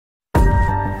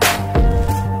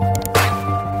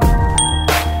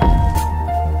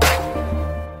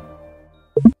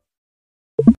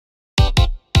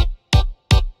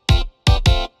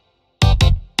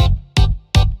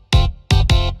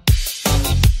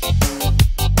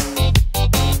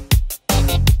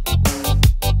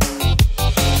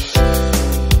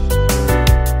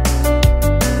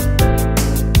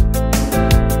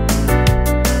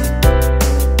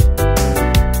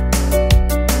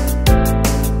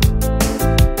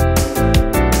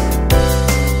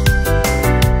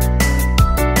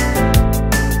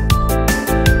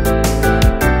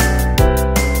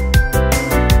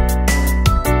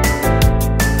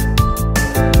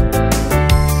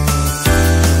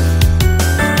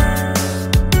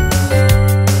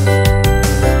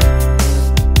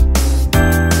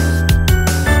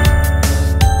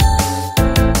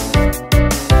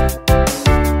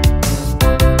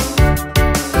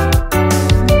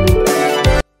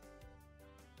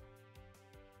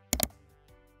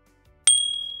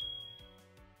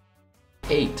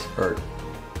8, or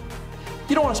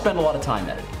you don't want to spend a lot of time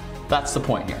editing. That's the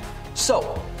point here.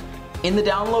 So, in the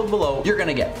download below, you're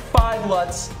gonna get 5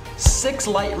 LUTs, 6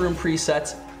 Lightroom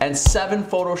presets, and 7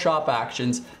 Photoshop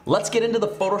actions. Let's get into the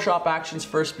Photoshop actions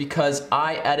first because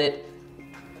I edit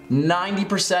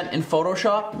 90% in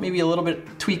Photoshop, maybe a little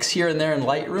bit tweaks here and there in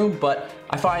Lightroom, but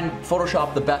I find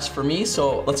Photoshop the best for me,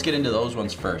 so let's get into those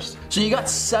ones first. So you got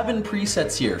 7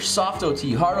 presets here: soft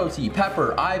OT, hard OT,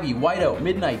 pepper, ivy, whiteout,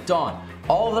 midnight, dawn.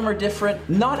 All of them are different.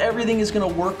 Not everything is gonna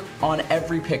work on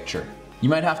every picture. You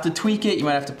might have to tweak it, you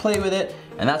might have to play with it,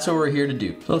 and that's what we're here to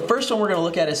do. So the first one we're gonna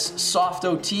look at is soft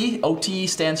OT. OT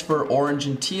stands for orange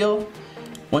and teal.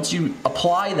 Once you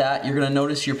apply that, you're gonna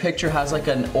notice your picture has like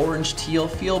an orange teal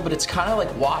feel, but it's kind of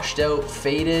like washed out,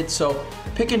 faded, so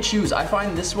pick and choose. I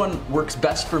find this one works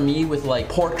best for me with like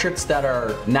portraits that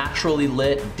are naturally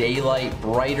lit, daylight,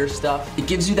 brighter stuff. It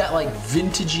gives you that like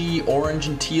vintagey orange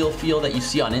and teal feel that you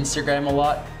see on Instagram a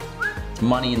lot. It's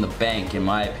money in the bank in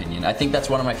my opinion. I think that's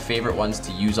one of my favorite ones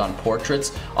to use on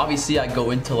portraits. Obviously I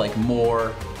go into like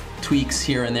more tweaks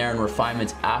here and there and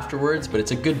refinements afterwards, but it's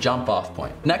a good jump off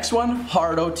point. Next one,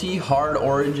 hard OT, hard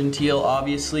orange and teal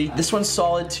obviously. This one's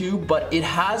solid too, but it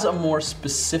has a more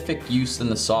specific use than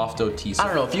the soft OT. So I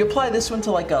don't know, if you apply this one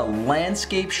to like a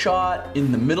landscape shot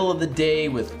in the middle of the day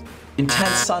with intense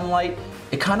sunlight,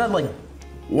 it kind of like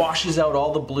washes out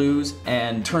all the blues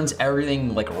and turns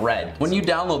everything like red. When you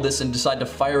download this and decide to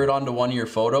fire it onto one of your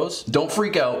photos, don't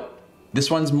freak out. This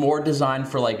one's more designed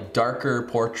for like darker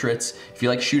portraits. If you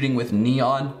like shooting with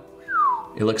neon,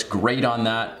 it looks great on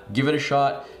that. Give it a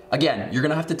shot. Again, you're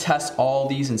gonna have to test all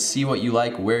these and see what you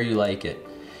like, where you like it.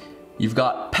 You've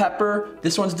got pepper.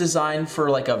 This one's designed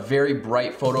for like a very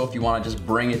bright photo if you wanna just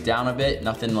bring it down a bit,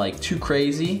 nothing like too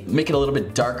crazy. Make it a little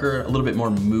bit darker, a little bit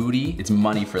more moody. It's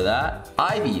money for that.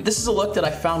 Ivy, this is a look that I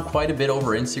found quite a bit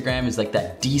over Instagram, is like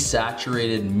that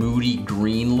desaturated, moody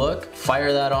green look.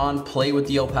 Fire that on, play with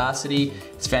the opacity.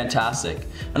 It's fantastic.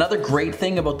 Another great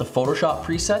thing about the Photoshop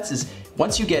presets is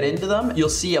once you get into them, you'll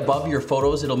see above your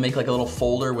photos, it'll make like a little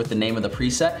folder with the name of the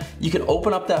preset. You can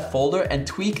open up that folder and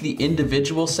tweak the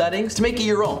individual settings to make it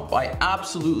your own. I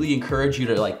absolutely encourage you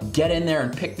to like get in there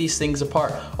and pick these things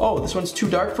apart. Oh, this one's too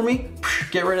dark for me?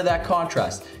 Get rid of that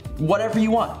contrast. Whatever you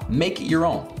want, make it your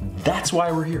own. That's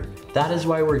why we're here. That is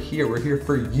why we're here. We're here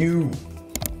for you.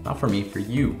 Not for me, for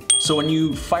you. So when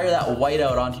you fire that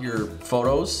whiteout onto your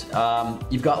photos,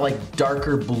 you've got like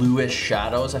darker bluish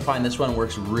shadows. I find this one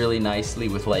works really nicely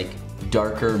with like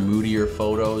darker, moodier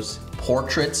photos,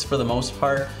 portraits for the most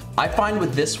part. I find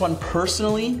with this one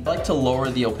personally, I like to lower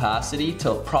the opacity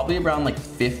to probably around like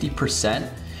 50%.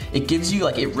 It gives you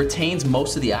like, it retains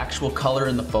most of the actual color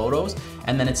in the photos,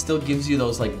 and then it still gives you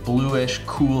those like bluish,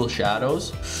 cool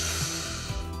shadows.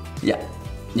 Yeah.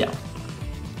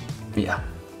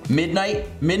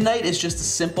 Midnight is just a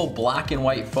simple black and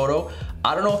white photo.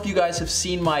 I don't know if you guys have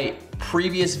seen my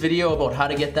previous video about how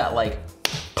to get that like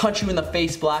punch you in the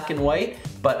face black and white,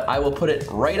 but I will put it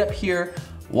right up here.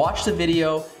 Watch the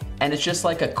video, and it's just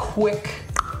like a quick,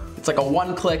 it's like a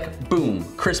one-click, boom,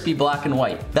 crispy black and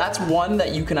white. That's one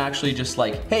that you can actually just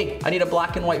like, hey, I need a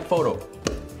black and white photo.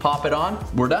 Pop it on,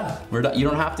 we're done. We're done. You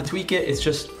don't have to tweak it, it's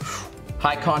just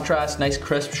high contrast, nice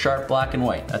crisp, sharp black and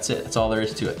white. That's it, that's all there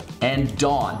is to it. And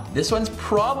dawn. This one's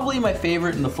probably my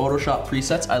favorite in the Photoshop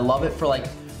presets. I love it for like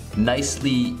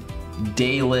nicely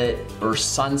daylit or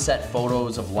sunset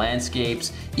photos of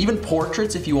landscapes, even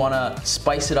portraits if you wanna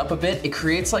spice it up a bit. It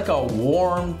creates like a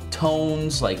warm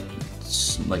tones, like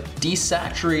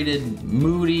desaturated,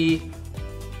 moody.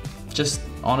 Just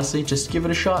honestly, just give it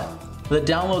a shot. The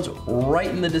download's right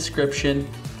in the description.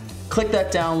 Click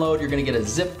that download, you're gonna get a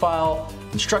zip file,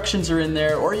 instructions are in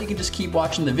there, or you can just keep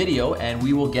watching the video and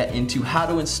we will get into how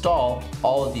to install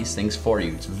all of these things for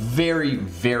you. It's very,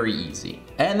 very easy.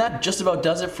 And that just about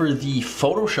does it for the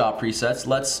Photoshop presets.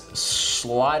 Let's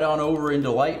slide on over into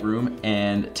Lightroom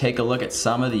and take a look at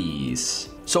some of these.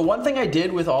 So one thing I did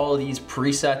with all of these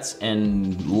presets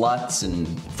and LUTs and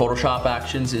Photoshop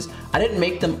actions is I didn't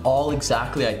make them all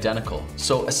exactly identical.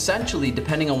 So essentially,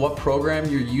 depending on what program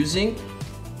you're using,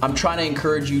 I'm trying to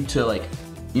encourage you to like,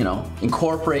 you know,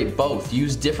 incorporate both,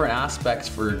 use different aspects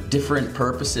for different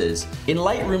purposes. In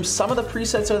Lightroom, some of the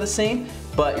presets are the same,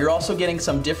 but you're also getting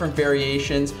some different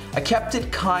variations. I kept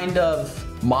it kind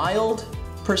of mild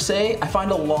per se. I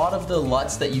find a lot of the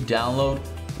LUTs that you download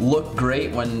look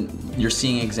great when you're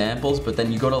seeing examples, but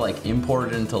then you go to like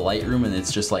import it into Lightroom and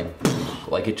it's just like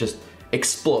it just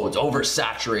explodes,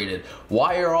 oversaturated.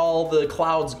 Why are all the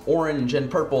clouds orange and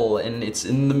purple and it's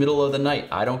in the middle of the night?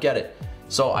 I don't get it.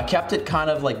 So I kept it kind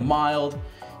of like mild.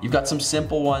 You've got some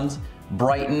simple ones.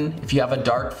 Brighten, if you have a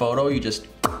dark photo, you just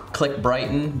Click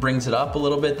brighten, brings it up a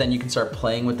little bit, then you can start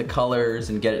playing with the colors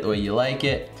and get it the way you like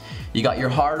it. You got your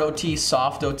hard OT,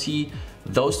 soft OT.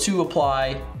 Those two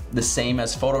apply the same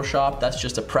as Photoshop. That's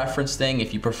just a preference thing.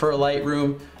 If you prefer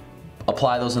Lightroom,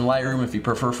 apply those in Lightroom. If you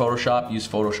prefer Photoshop, use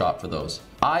Photoshop for those.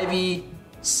 Ivy,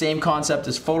 same concept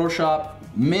as Photoshop.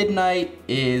 Midnight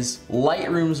is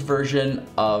Lightroom's version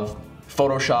of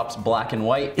Photoshop's black and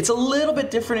white. It's a little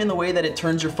bit different in the way that it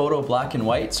turns your photo black and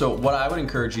white. So what I would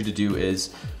encourage you to do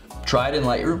is try it in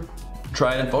Lightroom,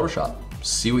 try it in Photoshop.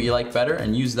 See what you like better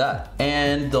and use that.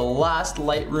 And the last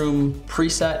Lightroom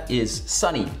preset is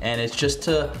Sunny, and it's just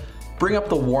to bring up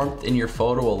the warmth in your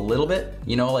photo a little bit.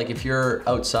 You know, like if you're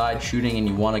outside shooting and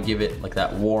you want to give it like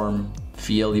that warm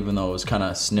feel, even though it was kind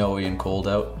of snowy and cold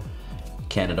out,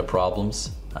 Canada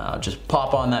problems. Just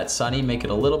pop on that Sunny, make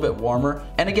it a little bit warmer.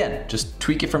 And again, just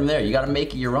tweak it from there. You got to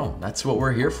make it your own. That's what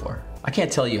we're here for. I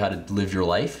can't tell you how to live your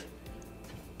life.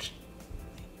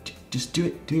 Just do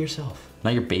it yourself.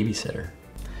 Not your babysitter.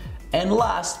 And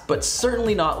last, but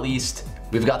certainly not least,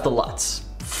 we've got the LUTs.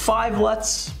 5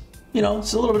 LUTs, you know,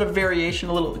 it's a little bit of variation,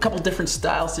 a couple different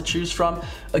styles to choose from.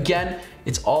 Again,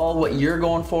 it's all what you're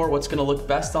going for, what's gonna look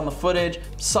best on the footage.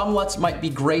 Some LUTs might be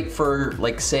great for,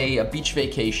 like, say, a beach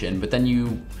vacation, but then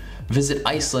you visit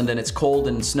Iceland and it's cold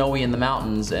and snowy in the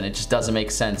mountains and it just doesn't make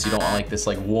sense. You don't want like this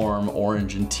like warm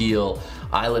orange and teal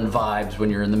island vibes when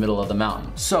you're in the middle of the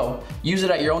mountain. So use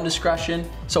it at your own discretion.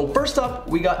 So first up,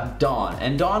 we got Dawn,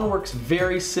 and Dawn works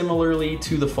very similarly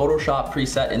to the Photoshop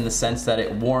preset in the sense that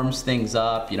it warms things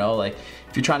up, you know, like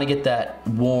if you're trying to get that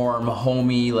warm,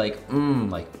 homey,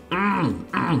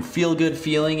 feel good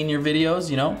feeling in your videos,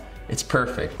 you know, it's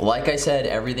perfect. Like I said,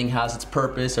 everything has its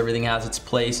purpose, everything has its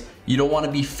place. You don't want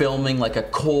to be filming like a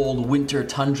cold winter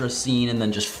tundra scene and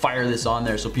then just fire this on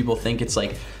there so people think it's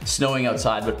like snowing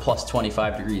outside but plus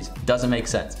 25 degrees. Doesn't make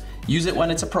sense. Use it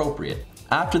when it's appropriate.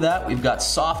 After that, we've got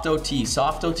Soft OT.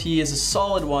 Soft OT is a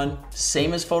solid one,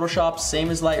 same as Photoshop, same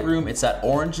as Lightroom. It's that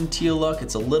orange and teal look.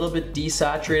 It's a little bit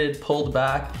desaturated, pulled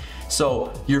back.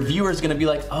 So your viewer's gonna be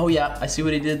like, oh yeah, I see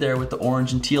what he did there with the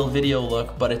orange and teal video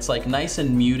look, but it's like nice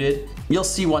and muted. You'll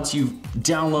see once you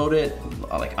download it,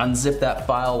 like unzip that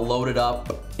file, load it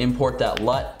up, import that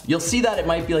LUT, you'll see that it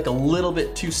might be like a little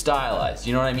bit too stylized,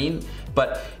 you know what I mean?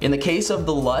 But in the case of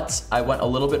the LUTs, I went a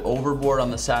little bit overboard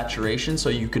on the saturation so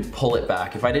you could pull it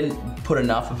back. If I didn't put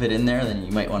enough of it in there, then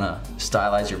you might wanna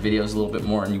stylize your videos a little bit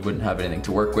more and you wouldn't have anything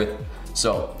to work with.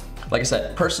 So, like I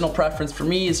said, personal preference for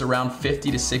me is around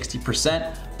 50 to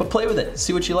 60%, but play with it,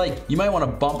 see what you like. You might wanna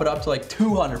bump it up to like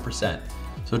 200%.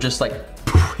 So just like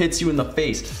poof, hits you in the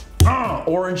face.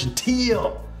 Orange and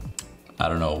teal. I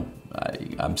don't know,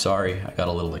 I'm sorry, I got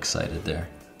a little excited there.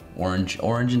 Orange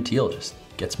and teal just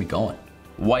gets me going.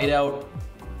 Whiteout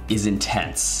is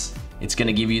intense. It's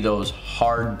gonna give you those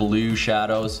hard blue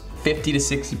shadows. 50 to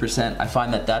 60%, I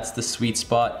find that that's the sweet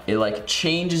spot. It like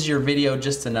changes your video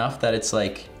just enough that it's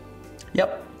like,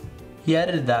 yep, he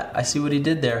edited that. I see what he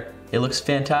did there. It looks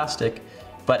fantastic,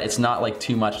 but it's not like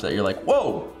too much that you're like,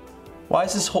 whoa, why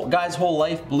is this guy's whole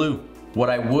life blue? What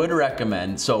I would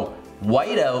recommend, so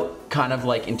whiteout, kind of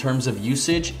like in terms of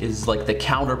usage, is like the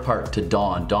counterpart to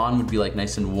Dawn. Dawn would be like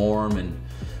nice and warm and,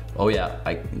 oh yeah,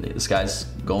 this guy's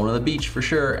going to the beach for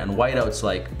sure. And whiteout's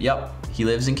like, yep, he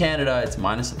lives in Canada, it's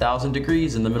minus 1,000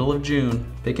 degrees in the middle of June.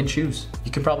 Pick and choose.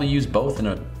 You could probably use both in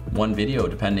one video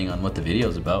depending on what the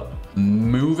video's about.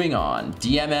 Moving on,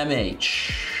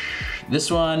 DMMH. This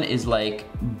one is like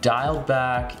dialed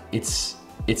back. It's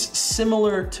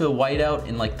similar to whiteout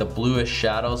in like the bluish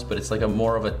shadows, but it's like a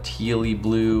more of a tealy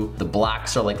blue. The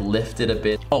blacks are like lifted a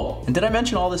bit. Oh, and did I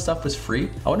mention all this stuff was free?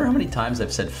 I wonder how many times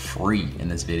I've said free in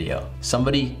this video.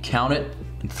 Somebody count it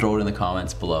and throw it in the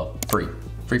comments below. Free,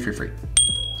 free, free, free.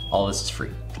 All this is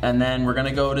free. And then we're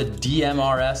gonna go to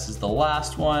DMRS is the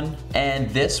last one. And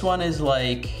this one is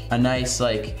like a nice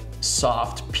like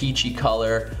soft peachy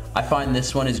color. I find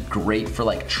this one is great for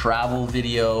like travel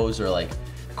videos or like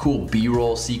cool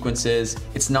B-roll sequences.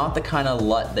 It's not the kind of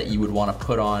LUT that you would want to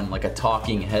put on like a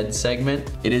talking head segment.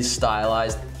 It is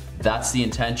stylized, that's the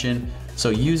intention, so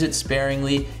use it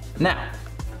sparingly. Now,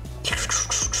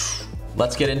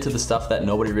 let's get into the stuff that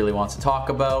nobody really wants to talk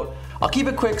about. I'll keep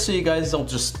it quick so you guys don't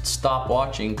just stop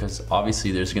watching, because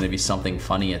obviously there's gonna be something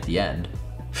funny at the end.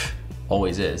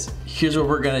 Always is. Here's what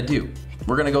we're gonna do.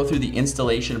 We're gonna go through the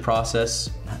installation process.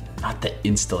 not the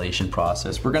installation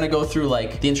process. We're gonna go through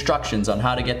like the instructions on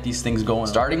how to get these things going,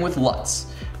 starting with LUTs.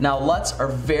 Now LUTs are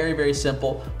very, very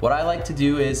simple. What I like to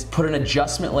do is put an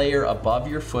adjustment layer above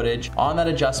your footage. On that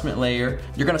adjustment layer,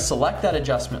 you're gonna select that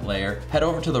adjustment layer, head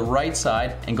over to the right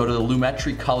side and go to the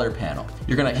Lumetri color panel.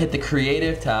 You're gonna hit the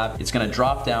creative tab, it's gonna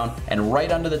drop down, and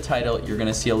right under the title, you're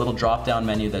gonna see a little drop down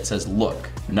menu that says look,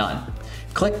 none.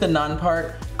 Click the none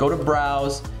part, go to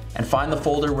browse, and find the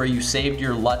folder where you saved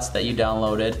your LUTs that you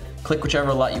downloaded. Click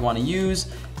whichever LUT you wanna use,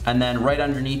 and then right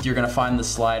underneath you're gonna find the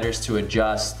sliders to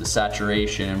adjust the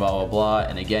saturation and blah, blah, blah.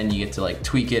 And again, you get to like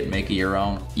tweak it, make it your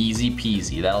own, easy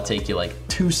peasy. That'll take you like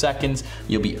 2 seconds.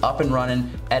 You'll be up and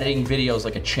running, editing videos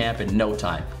like a champ in no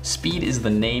time. Speed is the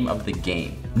name of the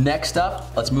game. Next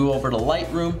up, let's move over to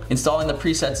Lightroom. Installing the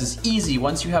presets is easy.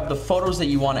 Once you have the photos that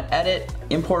you wanna edit,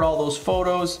 import all those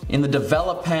photos. In the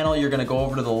develop panel, you're gonna go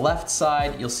over to the left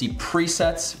side, you'll see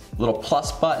presets, little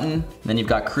plus button, then you've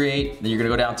got create, then you're gonna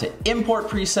go down to import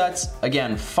presets.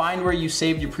 Again, find where you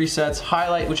saved your presets,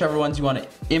 highlight whichever ones you wanna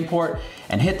import,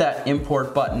 and hit that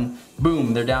import button.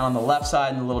 Boom, they're down on the left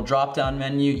side in the little drop down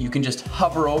menu. You can just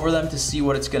hover over them to see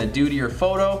what it's gonna do to your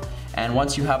photo. And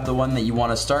once you have the one that you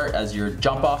wanna start as your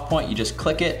jump off point, you just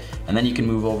click it, and then you can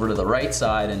move over to the right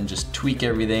side and just tweak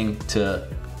everything to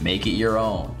make it your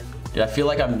own. Dude, I feel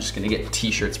like I'm just gonna get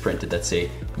t-shirts printed that say,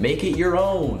 make it your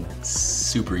own. It's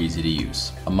super easy to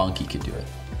use. A monkey could do it.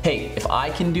 Hey, if I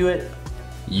can do it,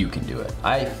 you can do it.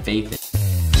 I have faith in